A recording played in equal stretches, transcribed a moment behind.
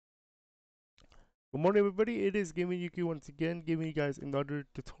Good morning everybody, it is Gaming Yuki once again giving you guys another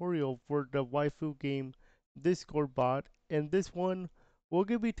tutorial for the WaifuGame Discord bot. And this one, we're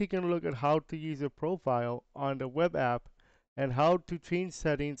going to be taking a look at how to use a profile on the web app and how to change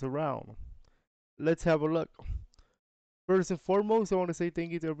settings around. Let's have a look. First and foremost, I want to say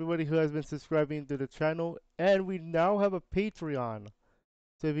thank you to everybody who has been subscribing to the channel, and we now have a Patreon.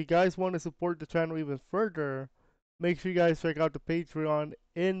 So if you guys want to support the channel even further, make sure you guys check out the Patreon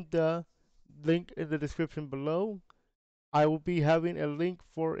in the link in the description below. I will be having a link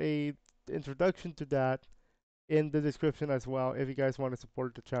for a introduction to that in the description as well if you guys want to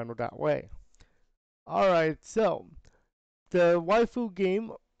support the channel that way. Alright, so the waifu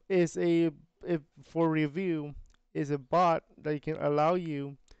game is for review, is a bot that can allow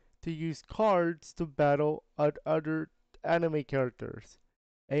you to use cards to battle other anime characters.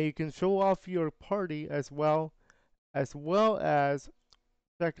 And you can show off your party as well as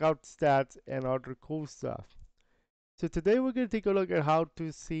check out stats and other cool stuff. So today we're going to take a look at how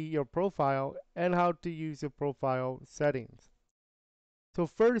to see your profile and how to use your profile settings. So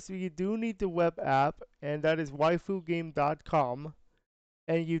first, you do need the web app, and that is waifugame.com.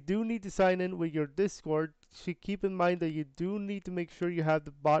 And you do need to sign in with your Discord. So keep in mind that you do need to make sure you have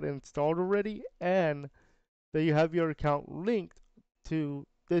the bot installed already and that you have your account linked to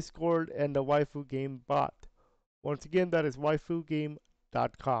Discord and the WaifuGame bot. Once again, that is waifugame.com.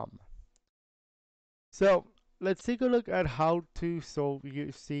 So let's take a look at how to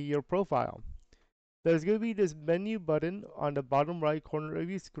you see your profile. There's going to be this menu button on the bottom right corner of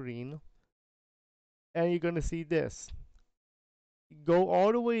your screen, and you're going to see this. Go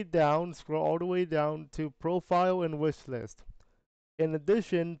all the way down, scroll all the way down to profile and wishlist. In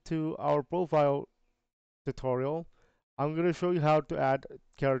addition to our profile tutorial, I'm going to show you how to add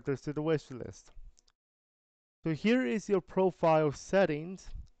characters to the wishlist. So here is your profile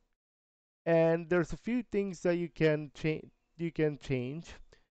settings, and there's a few things that you can change.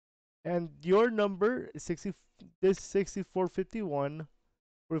 And your number 6451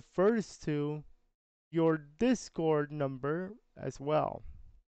 refers to your Discord number as well.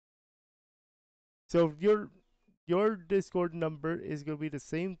 So your Discord number is going to be the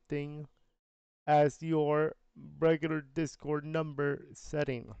same thing as your regular Discord number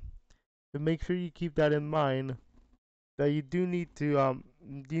setting. But make sure you keep that in mind that you need to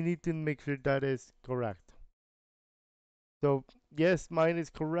make sure that is correct. So yes, mine is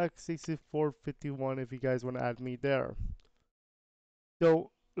correct, 6451 if you guys want to add me there.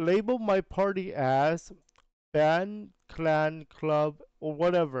 So label my party as band, clan, club, or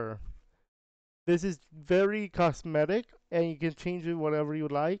whatever. This is very cosmetic and you can change it whatever you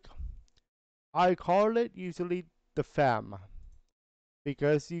like. I call it usually the fam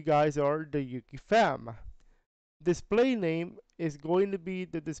because you guys are the Yuuki fam. Display name is going to be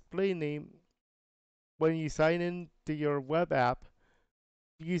the display name when you sign in to your web app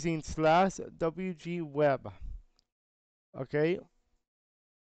using /wgweb. Okay,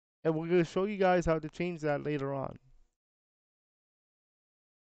 and we're going to show you guys how to change that later on.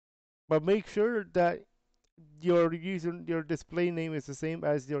 But make sure that your display name is the same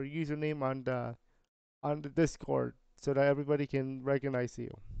as your username on the Discord so that everybody can recognize you.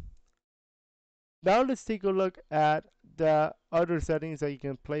 Now let's take a look at the other settings that you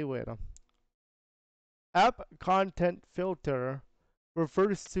can play with. App content filter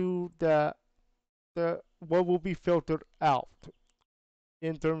refers to the what will be filtered out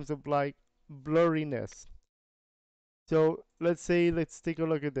in terms of like blurriness. So let's take a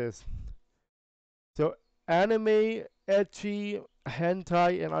look at this. So anime, ecchi,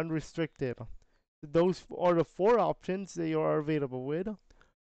 hentai, and unrestricted. Those are the four options that you are available with.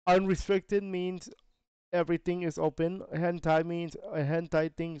 Unrestricted means everything is open. Hentai means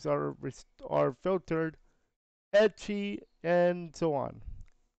hentai things are filtered. Ecchi and so on.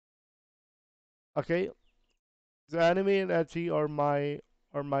 Okay, so anime and ecchi are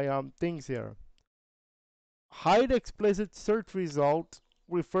my things here. Hide explicit search result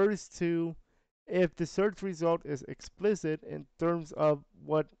refers to if the search result is explicit in terms of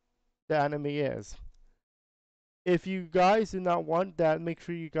what the anime is. If you guys do not want that, make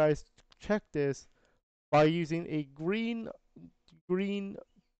sure you guys check this by using a green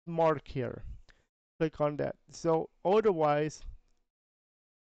mark here. Click on that. So otherwise,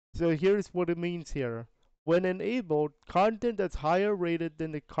 so here's what it means here. When enabled, content that's higher rated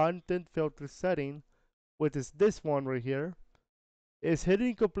than the content filter setting, which is this one right here, is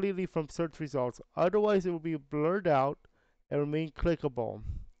hidden completely from search results. Otherwise, it will be blurred out and remain clickable.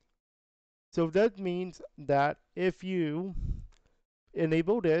 So that means that if you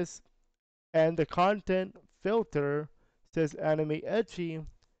enable this and the content filter says anime ecchi,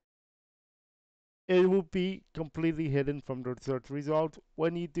 it will be completely hidden from the search results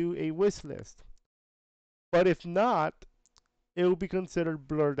when you do a wish list. But if not, it will be considered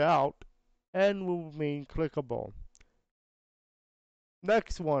blurred out and will remain clickable.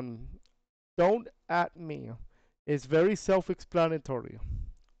 Next one, don't at me, is very self-explanatory.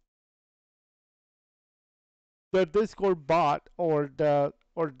 The Discord bot or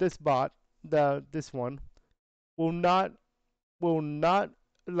this bot, this one will not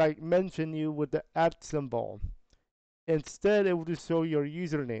like mention you with the at symbol. Instead, it will just show your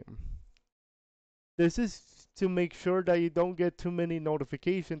username. This is to make sure that you don't get too many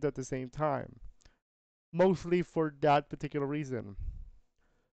notifications at the same time, mostly for that particular reason.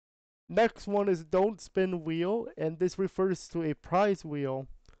 Next one is don't spin wheel, and this refers to a prize wheel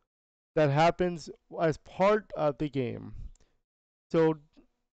that happens as part of the game. So,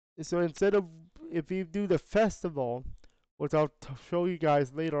 instead of if you do the festival, which I'll show you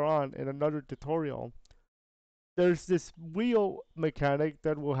guys later on in another tutorial, there's this wheel mechanic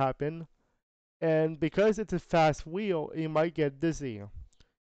that will happen, and because it's a fast wheel, you might get dizzy.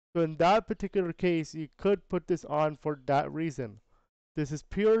 So in that particular case, you could put this on for that reason. This is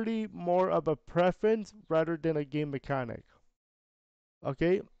purely more of a preference rather than a game mechanic.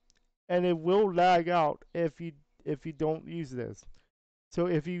 Okay, and it will lag out if you don't use this. So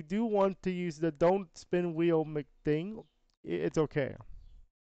if you do want to use the don't spin wheel thing, it's okay.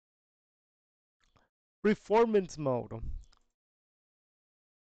 Performance mode.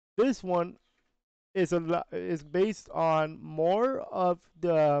 This one is based on more of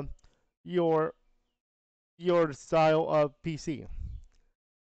the your your style of PC.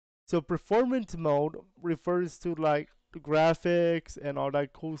 So performance mode refers to like the graphics and all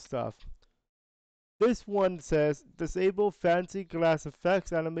that cool stuff. This one says disable fancy glass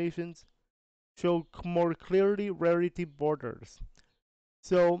effects animations, show more clearly rarity borders.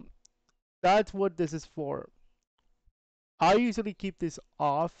 So that's what this is for. I usually keep this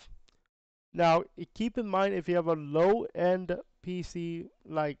off. Now keep in mind if you have a low end PC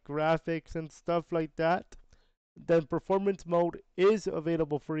like graphics and stuff like that, then performance mode is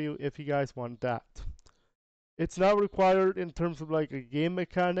available for you if you guys want that. It's not required in terms of like a game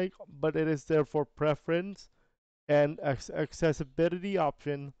mechanic, but it is there for preference and accessibility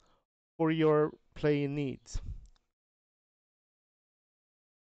option for your playing needs.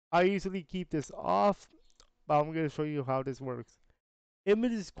 I usually keep this off, but I'm going to show you how this works.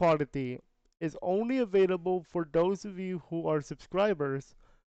 Images quality is only available for those of you who are subscribers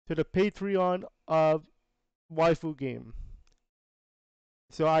to the Patreon of WaifuGame.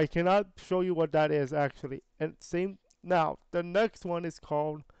 So I cannot show you what that is actually. And same now, the next one is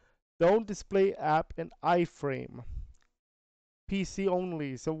called Don't Display App in IFrame. PC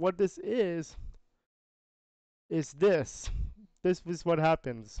only. So what this is this. This is what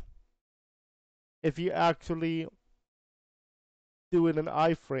happens if you actually do it in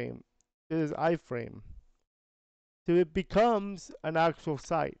iframe. It is iframe. So it becomes an actual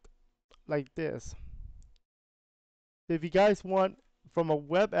site like this. So if you guys want from a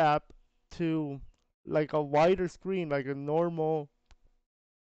web app to like a wider screen, like a normal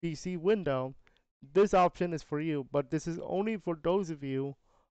PC window, this option is for you, but this is only for those of you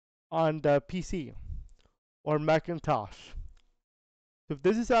on the PC or Macintosh. So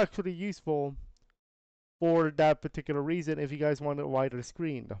this is actually useful for that particular reason if you guys want a wider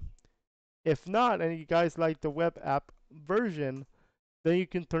screen. If not, and you guys like the web app version, then you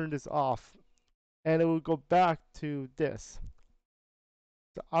can turn this off and it will go back to this.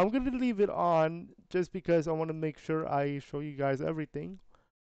 So I'm going to leave it on just because I want to make sure I show you guys everything.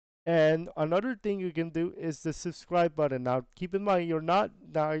 And another thing you can do is the subscribe button. Now, keep in mind, you're not,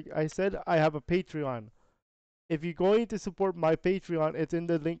 now I said I have a Patreon. If you're going to support my Patreon, it's in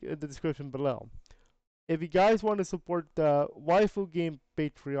the link in the description below. If you guys want to support the WaifuGame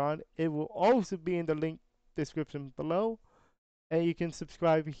Patreon, it will also be in the link description below. And you can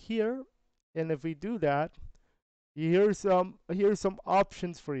subscribe here. And if we do that, here's some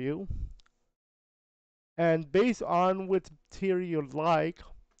options for you. And based on which tier you like,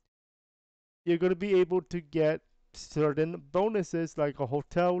 you're going to be able to get certain bonuses like a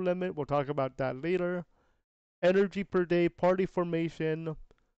hotel limit. We'll talk about that later. Energy per day, party formation,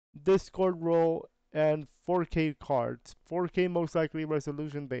 Discord role, and 4K cards. 4K most likely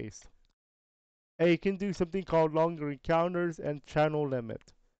resolution based. And you can do something called longer encounters and channel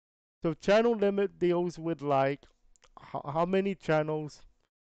limit. So channel limit deals with like how many channels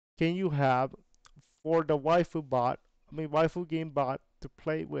can you have for the WaifuGame Bot to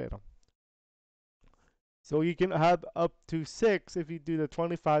play with. So you can have up to 6 if you do the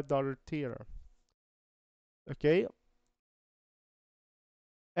 $25 tier. Okay?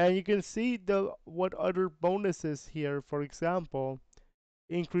 And you can see the what other bonuses here. For example,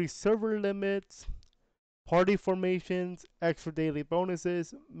 increase server limits, party formations, extra daily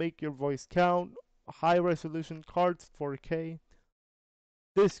bonuses, make your voice count, high resolution cards 4K,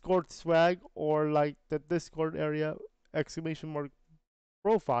 Discord swag or like the Discord area exclamation mark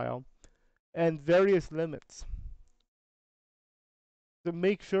profile, and various limits. So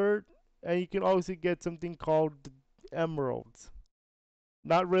make sure, and you can also get something called emeralds.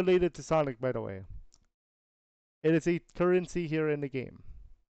 Not related to Sonic, by the way. It is a currency here in the game.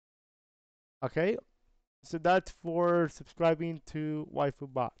 Okay, so that's for subscribing to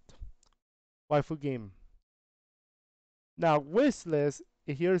WaifuBot, WaifuGame. Now, wishlist,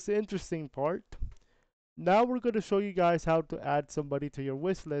 here's the interesting part. Now we're going to show you guys how to add somebody to your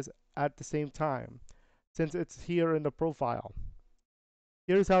wishlist at the same time, since it's here in the profile.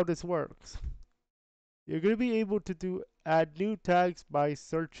 Here's how this works. You're going to be able to do add new tags by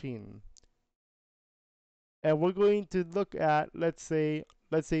searching. And we're going to look at, let's say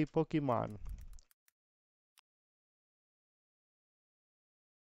Pokemon.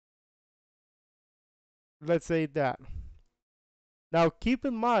 Let's say that. Now keep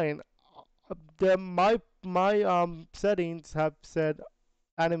in mind that my settings have said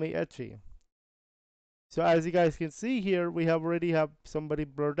anime ecchi. So as you guys can see here, we have already have somebody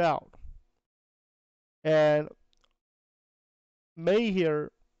blurred out. And May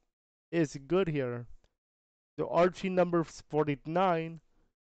here is good here. The Archie number 49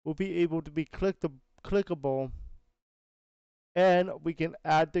 will be able to be clickable, and we can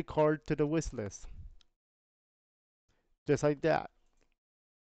add the card to the wish list. Just like that.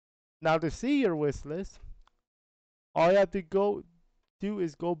 Now to see your wish list, all you have to do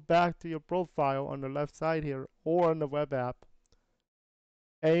is go back to your profile on the left side here or on the web app,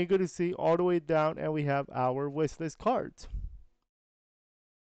 and you're going to see all the way down, and we have our wish list cards.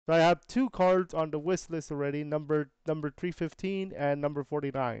 So I have two cards on the wish list already, number 315 and number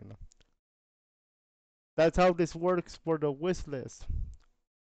 49. That's how this works for the wish list.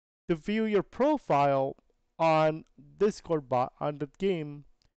 To view your profile on Discord bot on the game,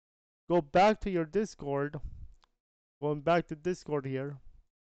 go back to your Discord. Going back to Discord here.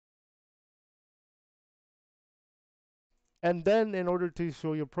 And then in order to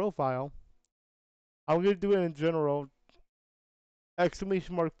show your profile, I'm going to do it in general.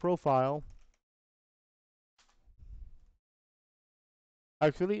 Exclamation mark profile.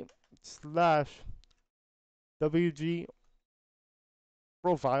 Actually, slash WG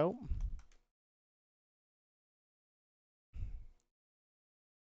profile.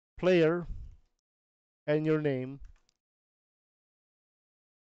 Player and your name.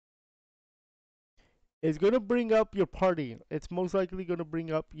 It's going to bring up your party. It's most likely going to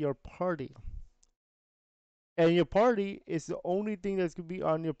bring up your party. And your party is the only thing that's going to be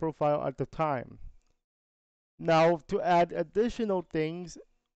on your profile at the time. Now, to add additional things,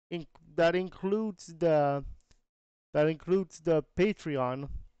 that includes the Patreon.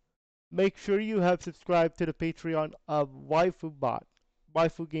 Make sure you have subscribed to the Patreon of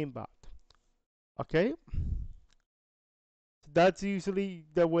WaifuGame Bot. Okay? That's usually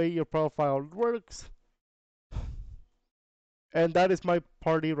the way your profile works. And that is my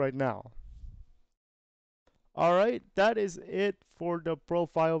party right now. Alright, that is it for the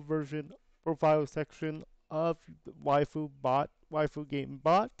profile section of WaifuGame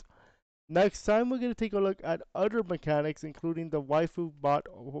Bot. Next time we're going to take a look at other mechanics, including the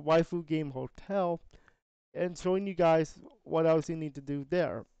WaifuGame Hotel, and showing you guys what else you need to do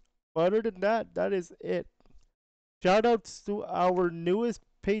there. Other than that, that is it. Shoutouts to our newest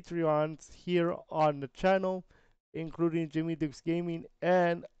Patreons here on the channel, including Jimmy Dukes Gaming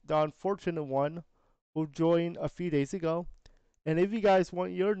and the unfortunate one who joined a few days ago. And if you guys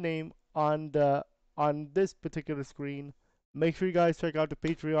want your name on this particular screen, make sure you guys check out the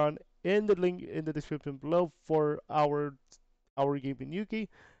Patreon in the link in the description below for our game in YUUKI.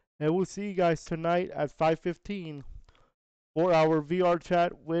 And we'll see you guys tonight at 5:15 for our VR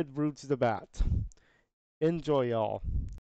chat with Roots the Bat. Enjoy, y'all.